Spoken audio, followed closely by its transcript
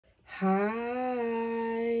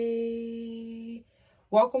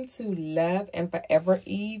Welcome to Love and Forever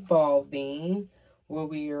Evolving, where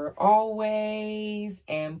we are always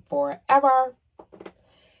and forever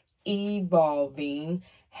evolving.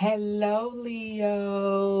 Hello,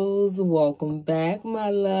 Leos. Welcome back, my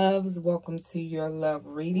loves. Welcome to your love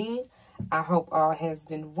reading. I hope all has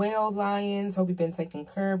been well, Lions. Hope you've been taking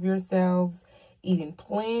care of yourselves, eating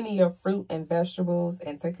plenty of fruit and vegetables,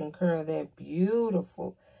 and taking care of that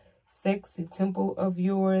beautiful, sexy temple of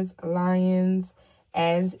yours, Lions,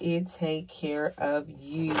 as it take care of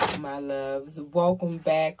you, my loves. Welcome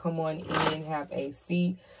back. Come on in, have a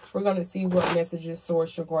seat. We're going to see what messages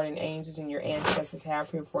source your guardian angels and your ancestors have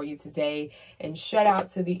here for you today. And shout out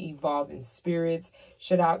to the evolving spirits.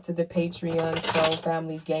 Shout out to the Patreon Soul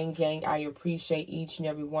Family Gang. I appreciate each and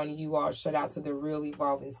every one of you all. Shout out to the real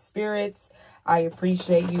evolving spirits. I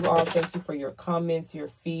appreciate you all. Thank you for your comments, your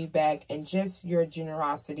feedback, and just your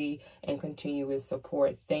generosity and continuous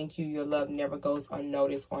support. Thank you. Your love never goes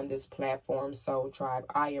unnoticed on this platform, Soul Tribe.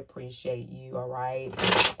 I appreciate you, all right?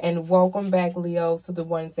 And welcome back, Leos, to the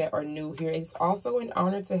ones that are new here. It's also an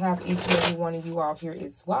honor to have each and every one of you all here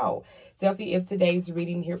as well. Definitely, if today's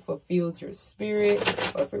reading here fulfills your spirit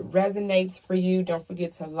or if it resonates for you, don't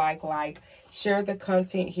forget to share the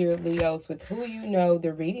content here, Leos, with who you know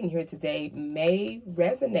the reading here today may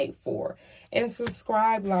resonate for. And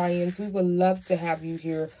subscribe, Lions. We would love to have you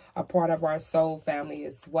here, a part of our soul family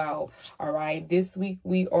as well. All right. This week,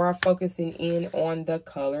 we are focusing in on the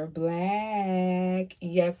color black.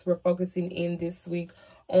 Yes, we're focusing in this week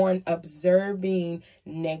on observing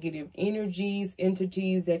negative energies,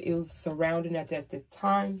 entities that is surrounding us at the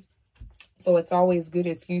time. So it's always good,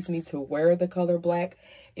 to wear the color black.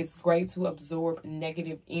 It's great to absorb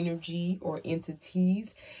negative energy or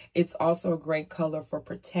entities. It's also a great color for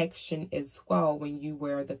protection as well when you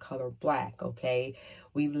wear the color black, okay?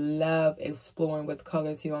 We love exploring with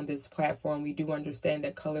colors here on this platform. We do understand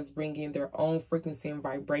that colors bring in their own frequency and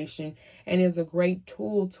vibration and is a great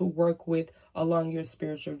tool to work with along your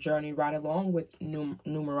spiritual journey, right along with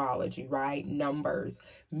numerology, right? Numbers,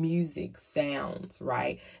 music, sounds,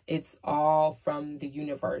 right? It's all from the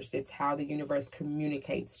universe. It's how the universe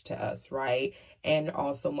communicates to us, right? And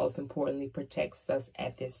also, most importantly, protects us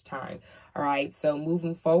at this time. All right, so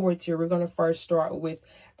moving forward here, we're going to first start with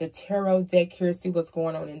the tarot deck here, see what's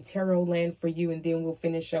going on in tarot land for you, and then we'll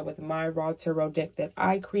finish up with my raw tarot deck that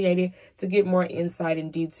I created to get more insight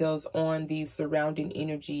and details on the surrounding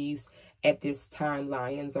energies at this time,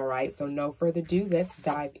 Lions. All right, so no further ado, let's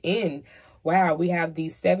dive in. Wow, we have the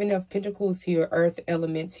Seven of Pentacles here, Earth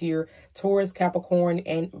elements here, Taurus, Capricorn,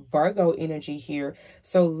 and Virgo energy here.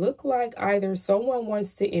 So look like either someone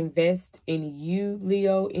wants to invest in you,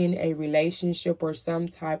 Leo, in a relationship or some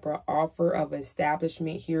type of offer of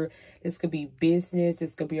establishment here. This could be business.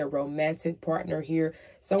 This could be a romantic partner here.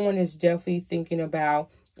 Someone is definitely thinking about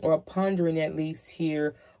or pondering at least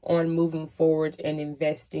here on moving forward and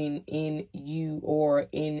investing in you or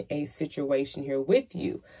in a situation here with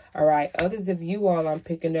you. All right. Others of you all I'm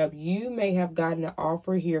picking up, you may have gotten an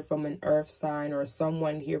offer here from an earth sign or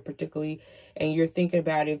someone here particularly, and you're thinking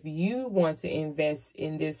about if you want to invest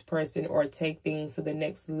in this person or take things to the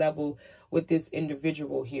next level with this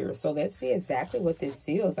individual here. So let's see exactly what this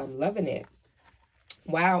is. I'm loving it.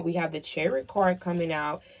 Wow. We have the Chariot card coming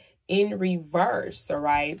out in reverse. All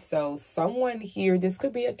right, so someone here, this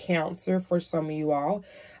could be a counselor for some of you all.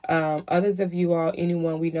 Others of you all,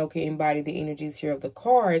 anyone we know can embody the energies here of the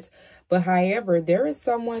cards. But however, there is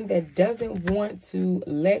someone that doesn't want to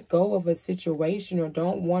let go of a situation or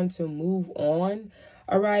don't want to move on.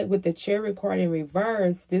 All right, with the Chariot card in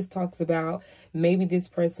reverse, this talks about maybe this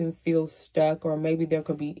person feels stuck or maybe there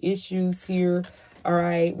could be issues here. All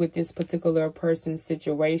right, with this particular person's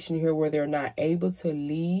situation here where they're not able to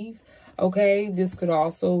leave. Okay, this could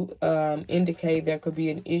also indicate there could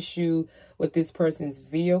be an issue with this person's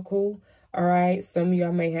vehicle. All right, some of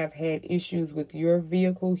y'all may have had issues with your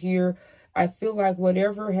vehicle here. I feel like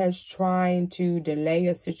whatever has trying to delay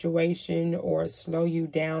a situation or slow you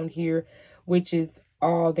down here, which is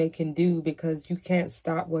all they can do because you can't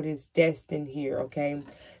stop what is destined here, okay?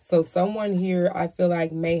 So someone here, I feel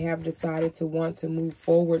like may have decided to want to move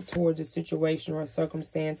forward towards a situation or a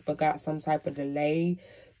circumstance, but got some type of delay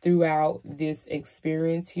throughout this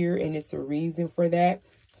experience here, and it's a reason for that.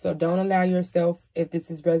 So don't allow yourself, if this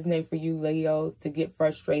is resonating for you, Leos, to get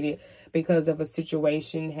frustrated because of a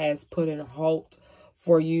situation has put in a halt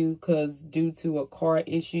for you because due to a car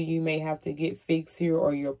issue you may have to get fixed here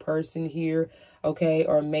or your person here, okay?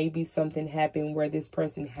 Or maybe something happened where this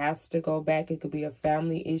person has to go back. It could be a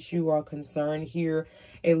family issue or concern here.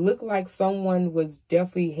 It looked like someone was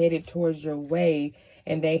definitely headed towards your way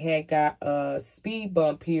and they had got a speed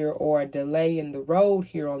bump here or a delay in the road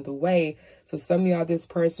here on the way. So some of y'all, this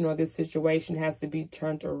person or this situation has to be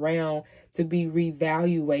turned around to be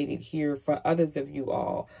reevaluated here for others of you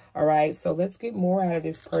all. All right, so let's get more out of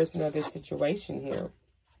this person or this situation here.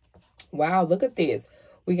 Wow, look at this.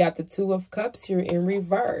 We got the Two of Cups here in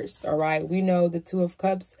reverse. All right, we know the Two of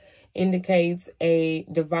Cups indicates a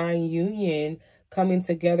divine union coming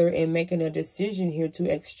together and making a decision here to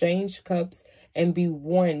exchange cups and be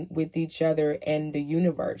one with each other and the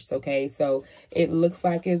universe. Okay, so it looks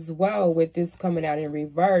like as well with this coming out in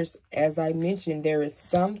reverse, as I mentioned, there is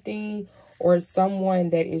something or someone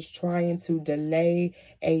that is trying to delay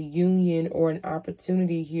a union or an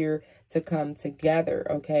opportunity here to come together.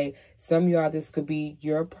 Okay, some of y'all, this could be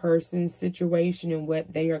your person's situation and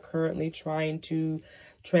what they are currently trying to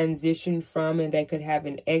transition from, and they could have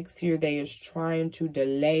an ex here that is trying to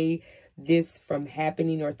delay this from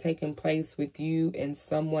happening or taking place with you and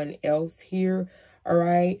someone else here. All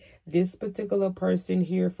right, this particular person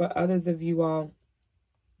here, for others of you all,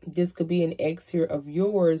 this could be an ex here of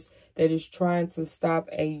yours that is trying to stop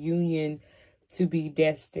a union to be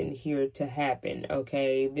destined here to happen.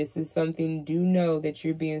 Okay, this is something, do know that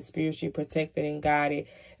you're being spiritually protected and guided.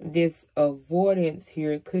 This avoidance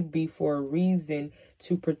here could be for a reason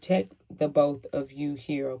to protect the both of you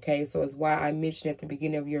here. Okay, so it's why I mentioned at the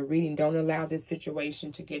beginning of your reading, don't allow this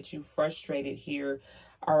situation to get you frustrated here.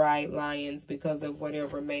 All right, Lions, because of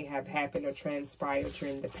whatever may have happened or transpired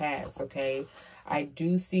in the past. Okay, I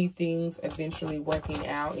do see things eventually working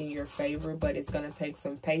out in your favor, but it's going to take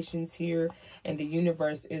some patience here. And the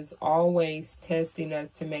universe is always testing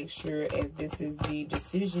us to make sure if this is the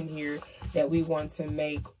decision here that we want to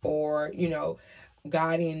make, or, you know,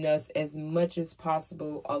 guiding us as much as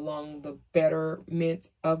possible along the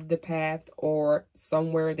betterment of the path, or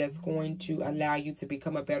somewhere that's going to allow you to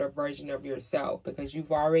become a better version of yourself, because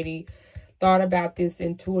you've already thought about this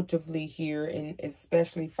intuitively here, and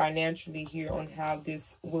especially financially here, on how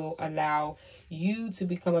this will allow you to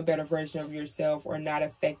become a better version of yourself, or not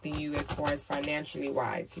affecting you as far as financially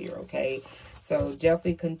wise here. Okay, so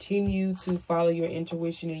definitely continue to follow your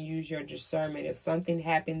intuition and use your discernment. If something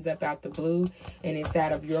happens up out the blue and it's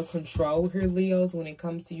out of your control here, Leos, when it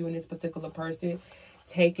comes to you and this particular person,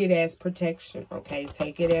 take it as protection. Okay,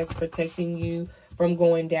 take it as protecting you from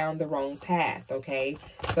going down the wrong path. Okay,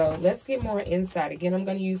 so let's get more insight. Again, I'm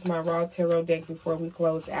going to use my raw tarot deck before we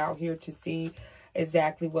close out here to see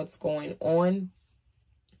exactly what's going on.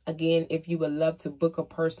 Again, if you would love to book a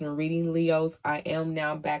personal reading, Leos, I am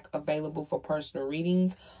now back available for personal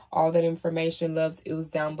readings. All that information, loves, is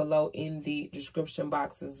down below in the description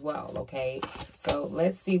box as well. Okay, so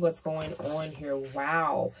let's see what's going on here.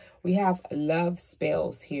 Wow, we have love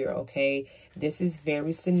spells here. Okay, this is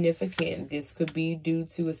very significant. This could be due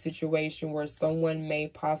to a situation where someone may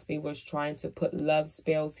possibly was trying to put love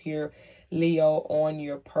spells here, Leo, on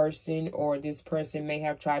your person, or this person may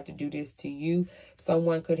have tried to do this to you.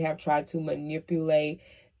 Someone could have tried to manipulate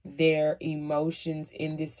their emotions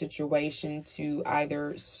in this situation to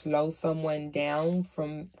either slow someone down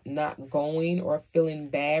from not going, or feeling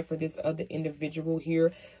bad for this other individual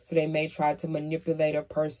here. So they may try to manipulate a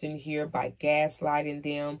person here by gaslighting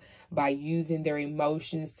them, by using their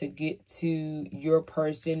emotions to get to your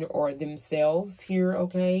person or themselves here.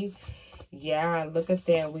 Okay, yeah, look at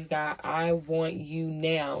that. We got I want you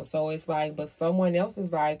now. So it's like, but someone else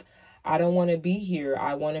is like, I don't want to be here.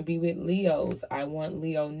 I want to be with Leos. I want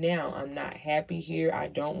Leo now. I'm not happy here. I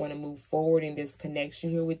don't want to move forward in this connection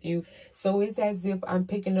here with you. So it's as if I'm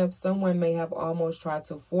picking up someone may have almost tried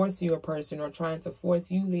to force you, a person, or trying to force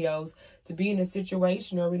you, Leos, to be in a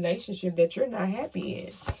situation or relationship that you're not happy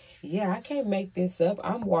in. Yeah, I can't make this up.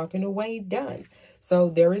 I'm walking away, done. So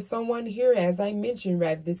there is someone here, as I mentioned,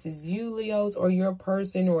 right? This is you, Leos, or your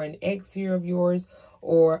person, or an ex here of yours,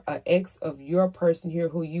 or an ex of your person here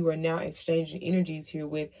who you are now exchanging energies here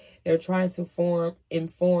with. They're trying to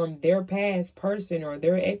inform their past person or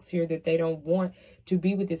their ex here that they don't want to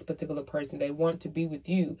be with this particular person. They want to be with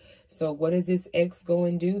you. So what does this ex go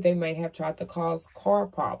and do? They may have tried to cause car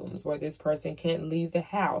problems where this person can't leave the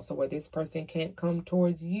house, or where this person can't come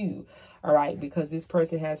towards you. All right, because this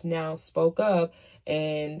person has now spoke up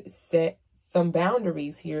and set some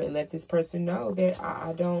boundaries here and let this person know that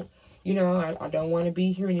I don't, you know, I don't want to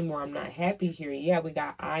be here anymore. I'm not happy here. Yeah, we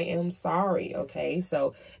got I am sorry. Okay,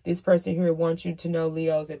 so this person here wants you to know,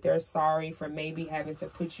 Leos, that they're sorry for maybe having to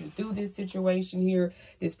put you through this situation here.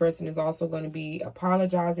 This person is also going to be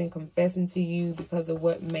apologizing, confessing to you because of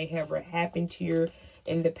what may have happened here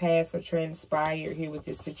in the past or transpired here with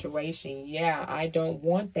this situation. Yeah, I don't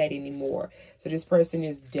want that anymore. So this person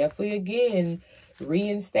is definitely, again,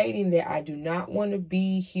 reinstating that I do not want to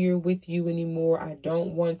be here with you anymore. I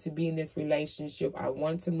don't want to be in this relationship. I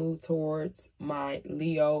want to move towards my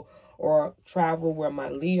Leo or travel where my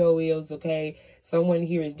Leo is, okay? Someone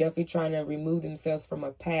here is definitely trying to remove themselves from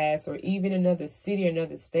a past or even another city,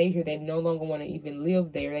 another state here. They no longer want to even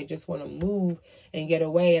live there. They just want to move and get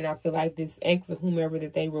away. And I feel like this ex or whomever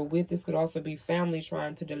that they were with, this could also be family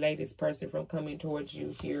trying to delay this person from coming towards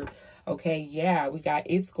you here. Okay, yeah, we got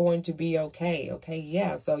it's going to be okay. Okay,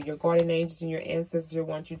 yeah. So your guardian angels and your ancestors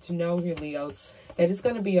want you to know here, Leos, that it's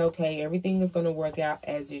going to be okay. Everything is going to work out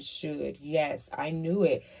as it should. Yes, I knew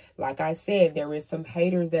it. Like I said, there is some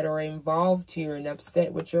haters that are involved here and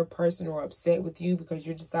upset with your person or upset with you because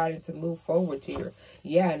you're deciding to move forward here.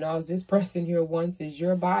 Yeah, and all this person here wants is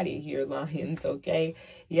your body here, Lions, okay?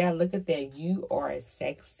 Yeah, look at that. You are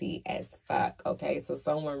sexy as fuck, okay? So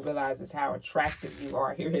someone realizes how attractive you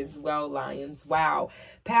are here as well, Lions. Wow.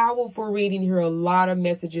 Powerful reading here. A lot of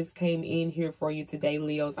messages came in here for you today,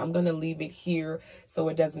 Leos. I'm going to leave it here so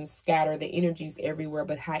it doesn't scatter the energies everywhere.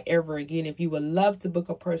 But however, again, if you would love to book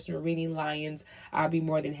a personal reading, Lions, I'll be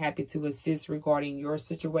more than happy to assist regarding your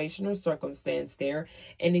situation or circumstance there.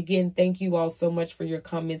 And again, thank you all so much for your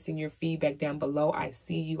comments and your feedback down below. I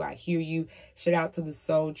see you. I hear you. Shout out to the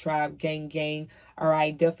Soul Tribe gang gang. All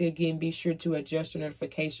right, definitely again, be sure to adjust your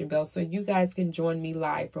notification bell so you guys can join me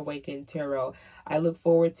live for Waking Tarot. I look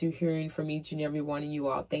forward to hearing from each and every one of you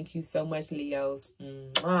all. Thank you so much, Leos.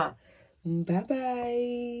 Mwah. Bye-bye.